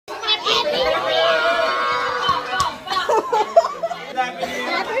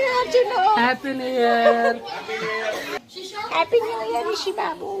Happy new year. Happy new year Rishi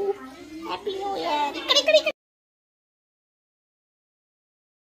బాబు. Happy new year. ఇక్కడ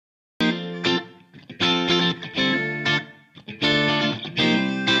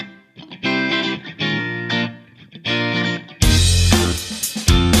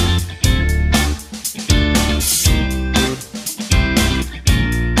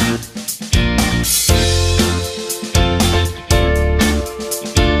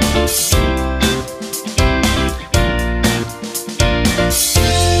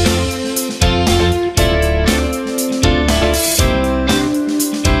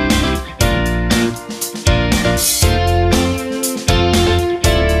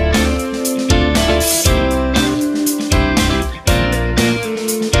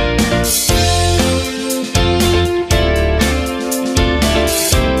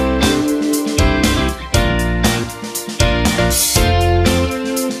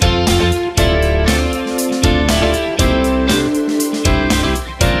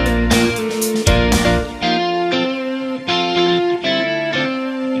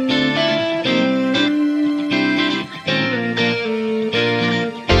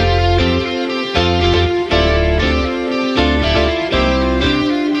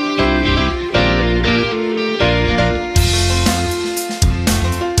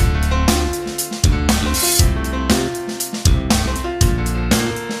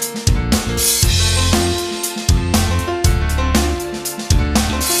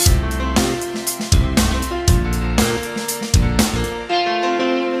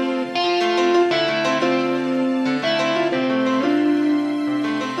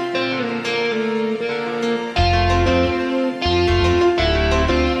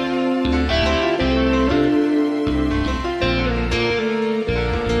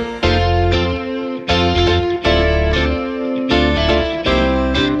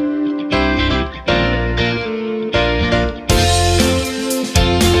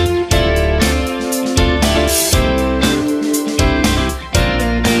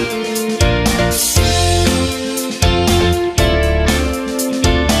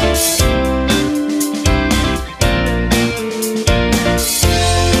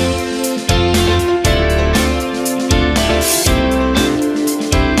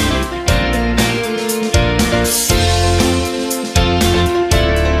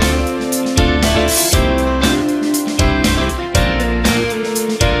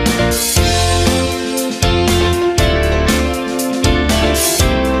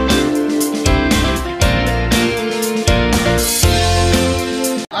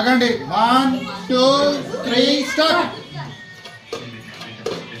ఆగండి. 1 2 3 start.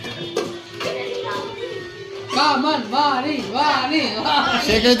 Common వారి వారి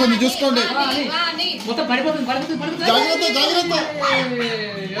షేక్ అవుతుంది చూసుకోండి. మొత్తం పడిపోతుంది పడిపోతుంది. జాగ్రత్త జాగ్రత్త.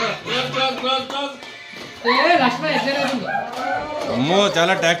 లక్ష్మణ ఎట్లా అవుతుంది? అమ్మో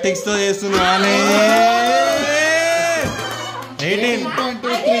చాలా టాక్టిక్స్ తో చేస్తున్నా. 18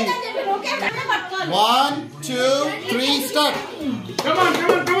 1 2 3 స్టార్ట్.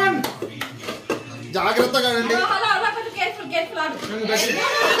 జాగ్రత్తగా రండి.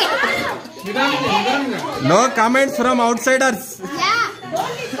 No comments from out Zydus.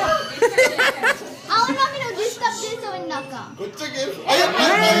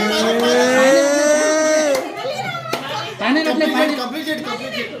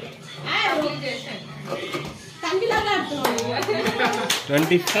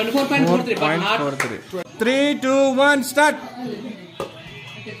 Three two one start.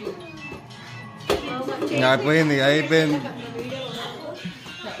 అయిపోయింది అయిపోయింది.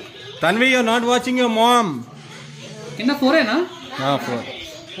 Tanvi you not watching your mom. కింద 4ఏనా? 4.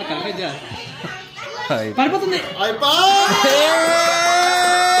 పడిపోతుంది.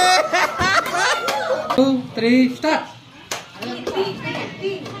 2 3 స్టార్ట్.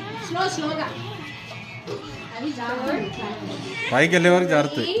 పైకి వెళ్ళే వరకు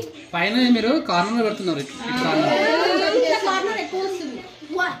జారుతాయి. పైన మీరు కార్నర్ పెడుతున్నారు.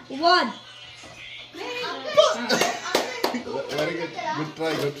 Very good. Good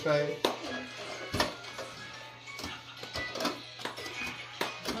try good try.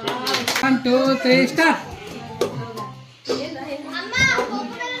 1 2 3 start.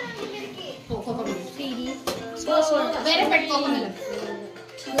 వేరే పెట్టుకోకుండా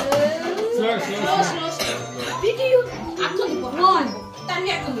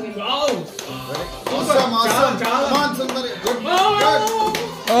Awesome, awesome. Come on, somebody. Good, good.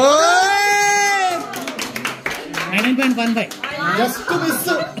 19.15. Just to miss.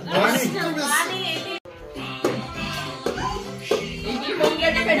 Just to miss.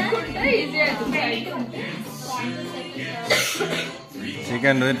 She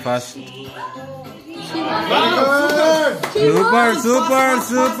can do it fast.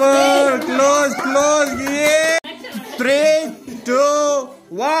 Super. Close. Yeah. 3, 2,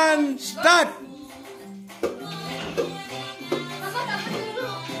 1, start.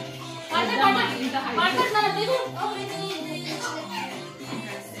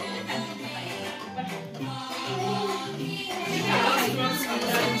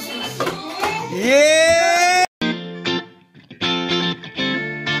 Yeah.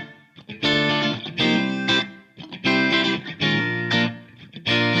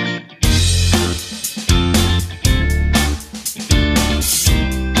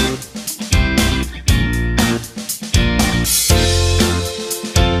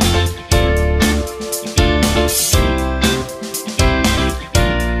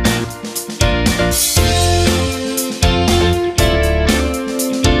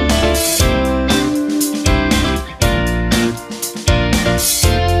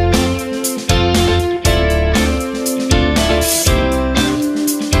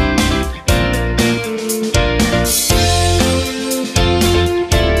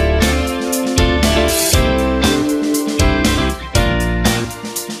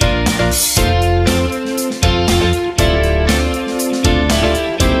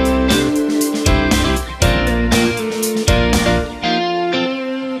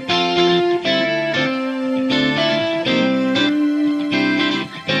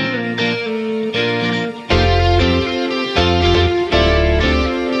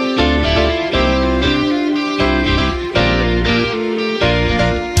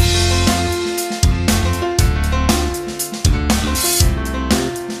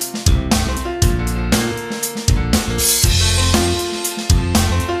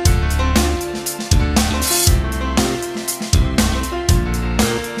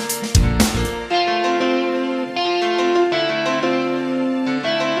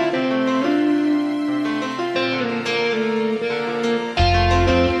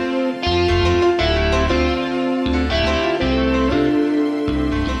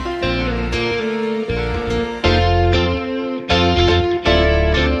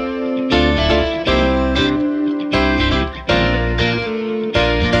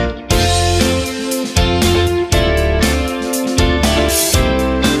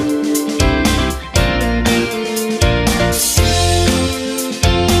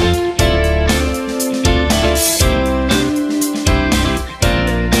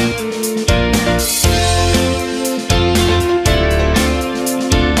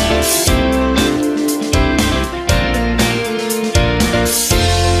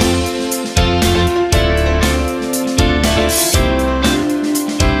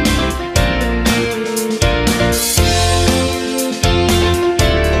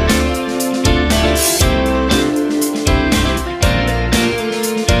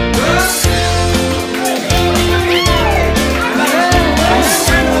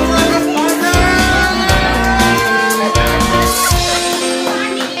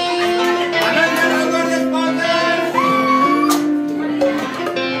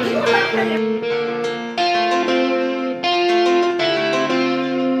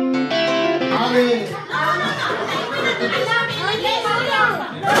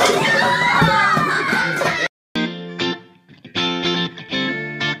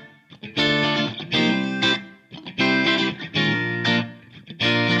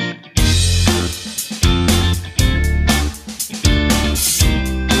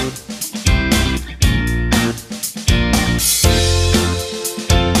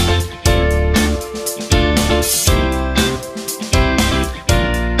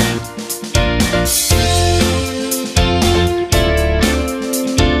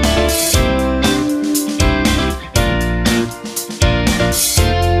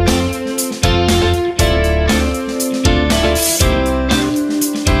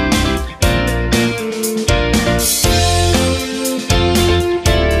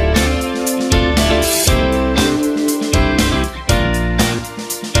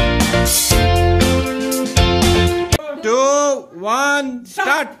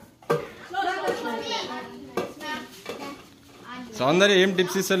 సౌందర్య ఏం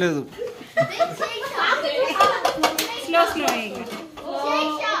tips ఇస్తలేదు.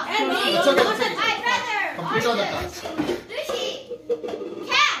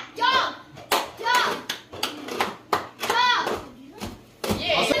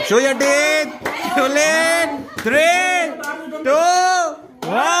 Show your teeth. Chocolate. 3, 2,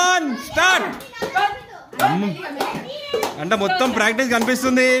 1, start. అంటే మొత్తం practice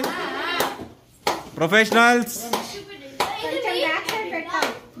కనిపిస్తుంది. Professionals.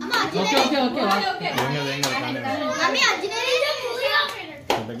 Okay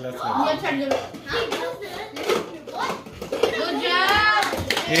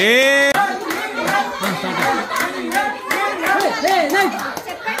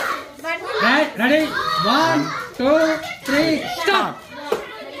ready 1 2 3 start.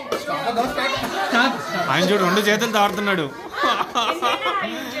 ఆయన చూడు 2 చేతులు తాడుతున్నాడు.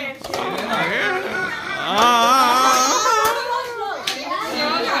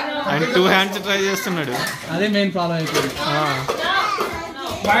 ఆయన 2 hands try చేస్తున్నాడు. అదే మెయిన్ ప్రాబ్లం అయిపోయింది.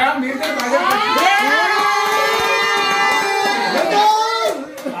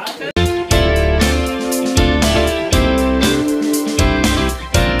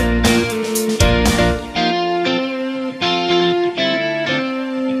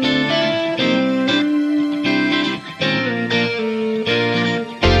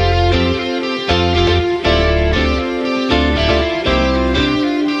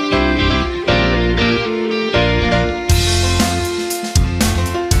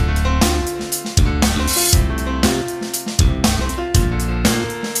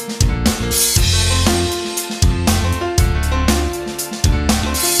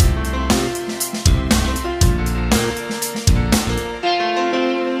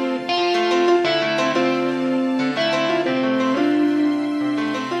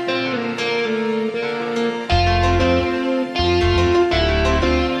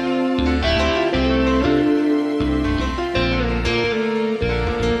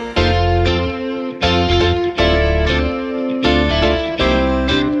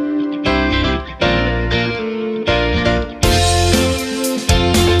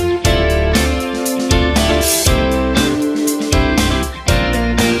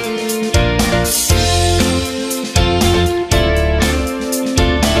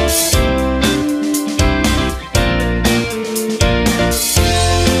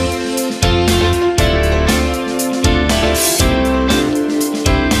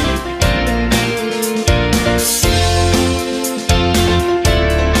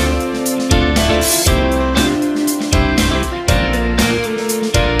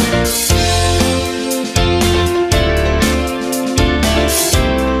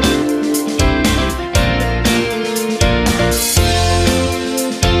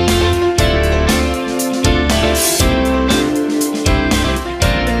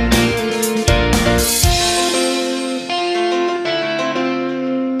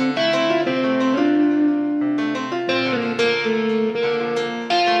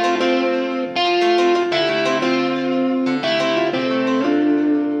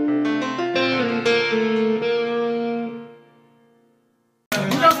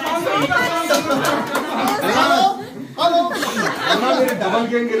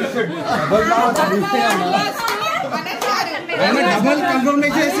 డబల్ కన్ఫర్మ్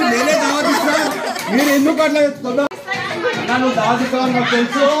చేసి నేనే దావత్ ఇస్తాను. మీరు ఎందుకు అట్లా నన్ను దావత్ ఇస్తాను నాకు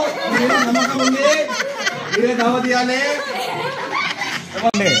తెలుసు. మీరు నమ్మకం ఉంది, మీరే దావత్ ఇవ్వాలి.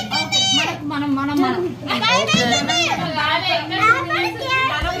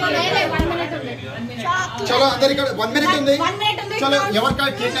 చలో అందరు ఇక్కడ 1 మినిట్ ఉంది. చలో ఎవరు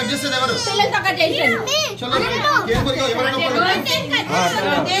కేక్ కట్ చేసేది ఎవరు? చలో కేక్ కొరికి ఎవరైనా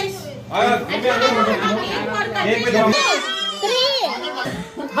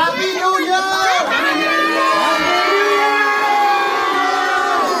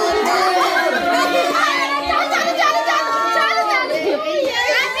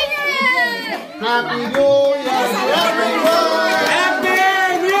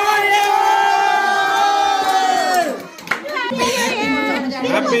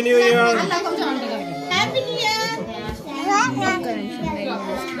happy new year. Happy new year.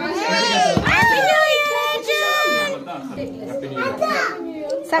 Happy new year.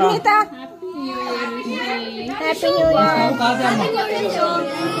 సంగీత happy new year.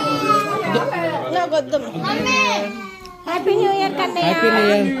 Happy new year Kannayya.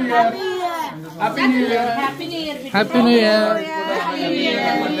 Happy new year. Happy new year. Happy new year.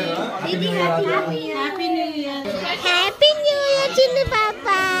 Happy new year చిన్ని పాప.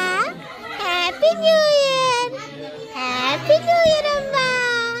 Happy new year. Happy new year అమ్మా.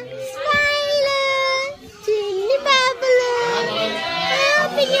 Smile చిన్ని పాపలు.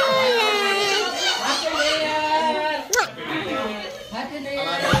 Happy new year.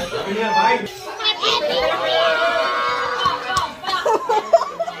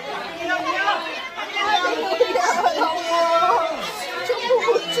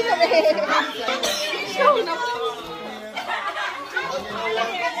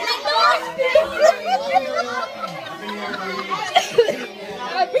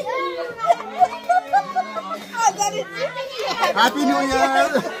 Happy new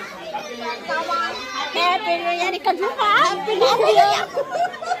year. Happy new year. ఇక్కడ చూపా. Happy new year.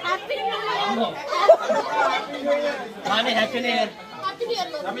 Happy new year. Happy new year.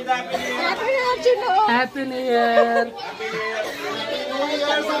 Happy new year.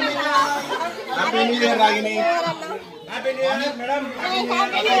 Happy new year రాగిని. Happy new year madam.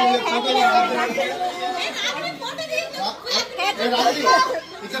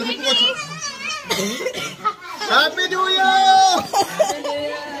 Happy new year.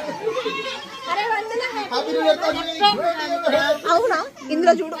 అవునా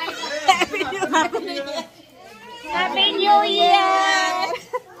ఇందులో చూడు. Happy new year.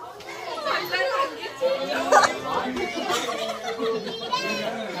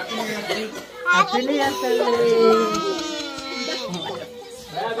 Happy new year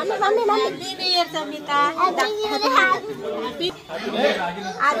mummy happy new year Samitha.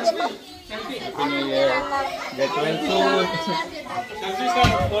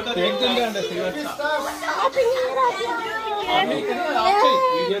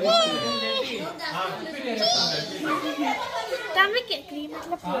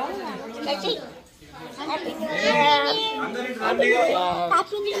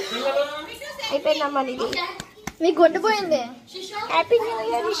 అయిపోయిందమ్మా నీది. నీకు కొట్టిపోయింది. Happy new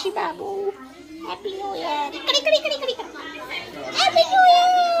year Rishi బాబు. Happy new year. ఇక్కడ ఇక్కడ ఇక్కడ ఇక్కడ ఇక్కడ. Happy new year.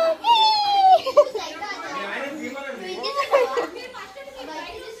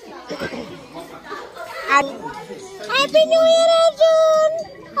 Happy new year Arjun.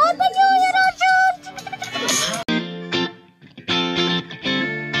 Happy new year